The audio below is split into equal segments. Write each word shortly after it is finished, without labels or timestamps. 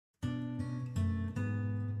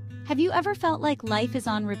Have you ever felt like life is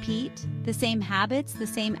on repeat? The same habits, the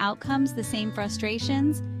same outcomes, the same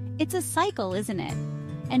frustrations? It's a cycle, isn't it?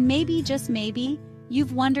 And maybe, just maybe,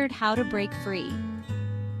 you've wondered how to break free.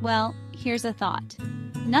 Well, here's a thought.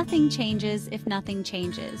 Nothing changes if nothing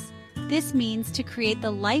changes. This means to create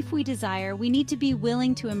the life we desire, we need to be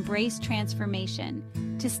willing to embrace transformation,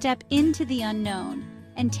 to step into the unknown,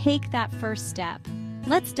 and take that first step.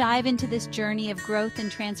 Let's dive into this journey of growth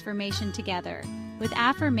and transformation together, with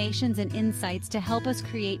affirmations and insights to help us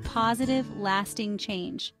create positive, lasting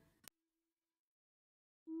change.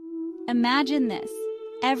 Imagine this.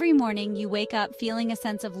 Every morning you wake up feeling a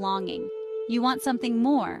sense of longing. You want something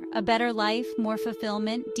more, a better life, more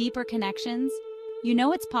fulfillment, deeper connections. You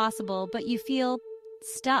know it's possible, but you feel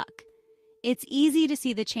stuck. It's easy to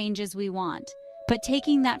see the changes we want, but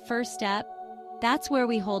taking that first step, that's where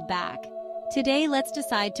we hold back. Today, let's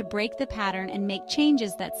decide to break the pattern and make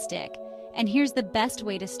changes that stick. And here's the best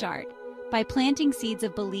way to start: by planting seeds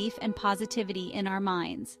of belief and positivity in our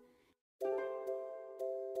minds.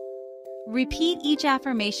 Repeat each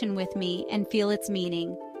affirmation with me and feel its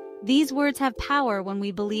meaning. These words have power when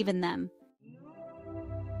we believe in them.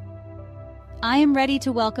 I am ready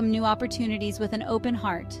to welcome new opportunities with an open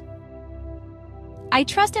heart. I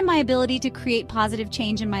trust in my ability to create positive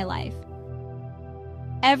change in my life.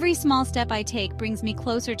 Every small step I take brings me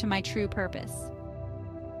closer to my true purpose.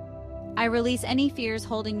 I release any fears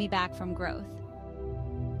holding me back from growth.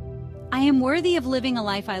 I am worthy of living a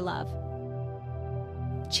life I love.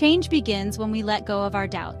 Change begins when we let go of our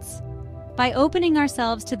doubts. By opening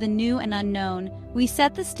ourselves to the new and unknown, we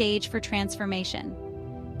set the stage for transformation.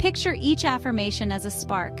 Picture each affirmation as a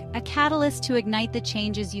spark, a catalyst to ignite the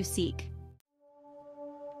changes you seek.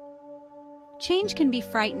 Change can be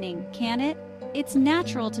frightening, can't it? It's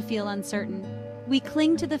natural to feel uncertain. We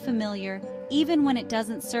cling to the familiar, even when it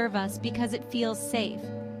doesn't serve us, because it feels safe.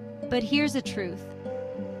 But here's the truth.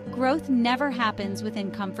 Growth never happens within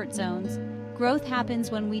comfort zones. Growth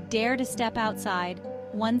happens when we dare to step outside,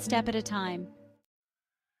 one step at a time.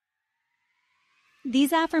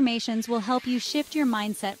 These affirmations will help you shift your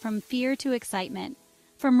mindset from fear to excitement,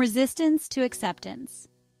 from resistance to acceptance.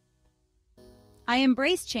 I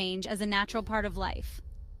embrace change as a natural part of life.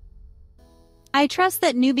 I trust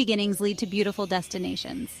that new beginnings lead to beautiful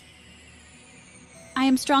destinations. I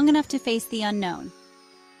am strong enough to face the unknown.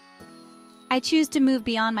 I choose to move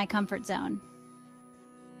beyond my comfort zone.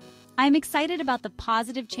 I am excited about the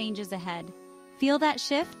positive changes ahead. Feel that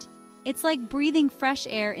shift? It's like breathing fresh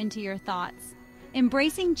air into your thoughts.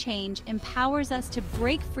 Embracing change empowers us to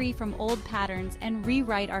break free from old patterns and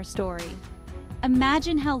rewrite our story.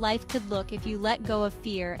 Imagine how life could look if you let go of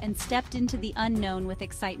fear and stepped into the unknown with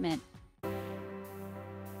excitement.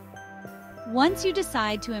 Once you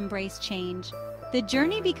decide to embrace change, the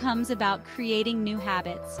journey becomes about creating new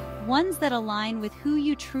habits, ones that align with who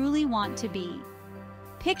you truly want to be.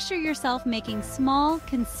 Picture yourself making small,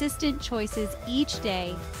 consistent choices each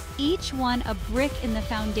day, each one a brick in the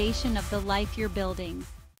foundation of the life you're building.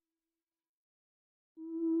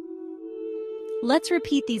 Let's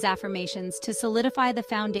repeat these affirmations to solidify the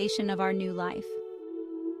foundation of our new life.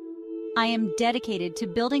 I am dedicated to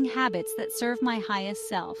building habits that serve my highest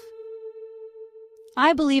self.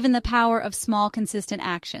 I believe in the power of small, consistent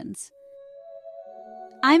actions.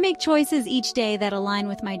 I make choices each day that align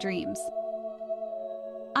with my dreams.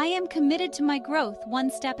 I am committed to my growth, one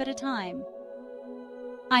step at a time.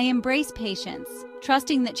 I embrace patience,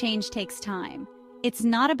 trusting that change takes time. It's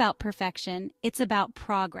not about perfection, it's about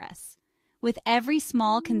progress. With every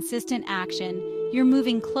small, consistent action, you're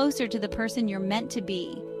moving closer to the person you're meant to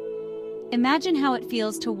be. Imagine how it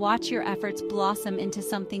feels to watch your efforts blossom into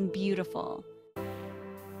something beautiful.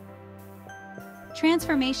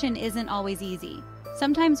 Transformation isn't always easy.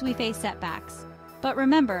 Sometimes we face setbacks. But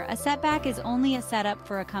remember, a setback is only a setup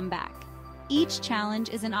for a comeback. Each challenge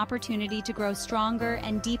is an opportunity to grow stronger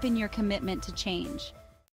and deepen your commitment to change.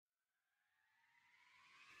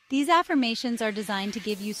 These affirmations are designed to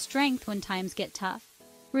give you strength when times get tough.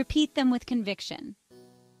 Repeat them with conviction.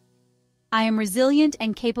 I am resilient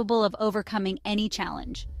and capable of overcoming any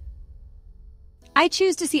challenge. I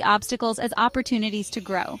choose to see obstacles as opportunities to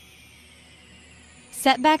grow.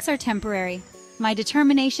 Setbacks are temporary. My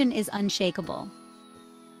determination is unshakable.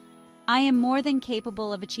 I am more than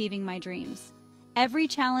capable of achieving my dreams. Every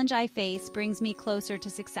challenge I face brings me closer to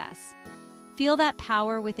success. Feel that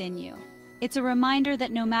power within you. It's a reminder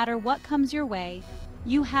that no matter what comes your way,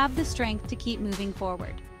 you have the strength to keep moving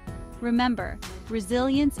forward. Remember,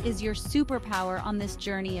 resilience is your superpower on this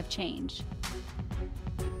journey of change.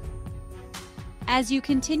 As you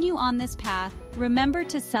continue on this path, remember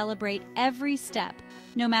to celebrate every step,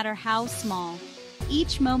 no matter how small.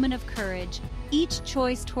 Each moment of courage, each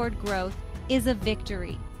choice toward growth is a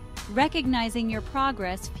victory. Recognizing your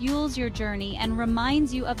progress fuels your journey and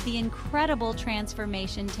reminds you of the incredible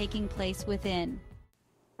transformation taking place within.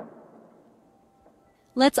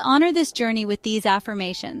 Let's honor this journey with these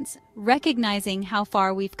affirmations, recognizing how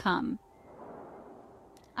far we've come.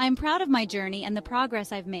 I'm proud of my journey and the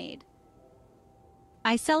progress I've made.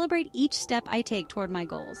 I celebrate each step I take toward my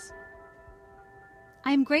goals.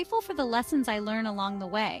 I am grateful for the lessons I learn along the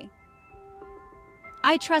way.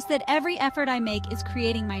 I trust that every effort I make is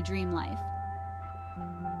creating my dream life.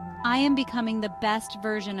 I am becoming the best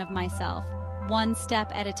version of myself, one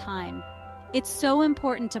step at a time. It's so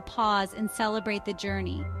important to pause and celebrate the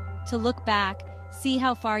journey, to look back, see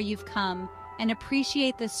how far you've come, and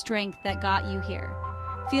appreciate the strength that got you here.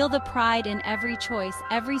 Feel the pride in every choice,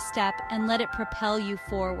 every step, and let it propel you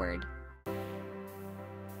forward.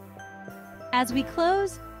 As we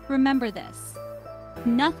close, remember this.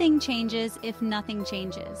 Nothing changes if nothing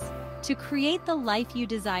changes. To create the life you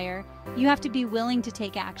desire, you have to be willing to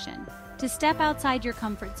take action, to step outside your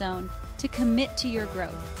comfort zone, to commit to your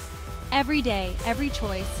growth. Every day, every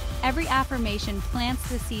choice, every affirmation plants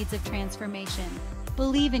the seeds of transformation.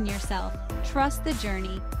 Believe in yourself, trust the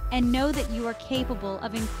journey, and know that you are capable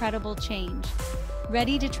of incredible change.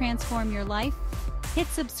 Ready to transform your life? Hit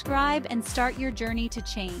subscribe and start your journey to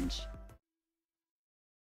change.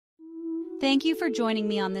 Thank you for joining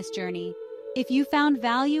me on this journey. If you found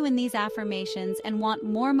value in these affirmations and want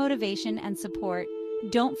more motivation and support,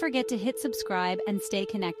 don't forget to hit subscribe and stay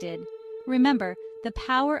connected. Remember, the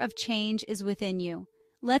power of change is within you.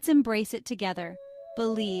 Let's embrace it together.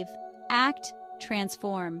 Believe, act,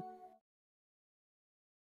 transform.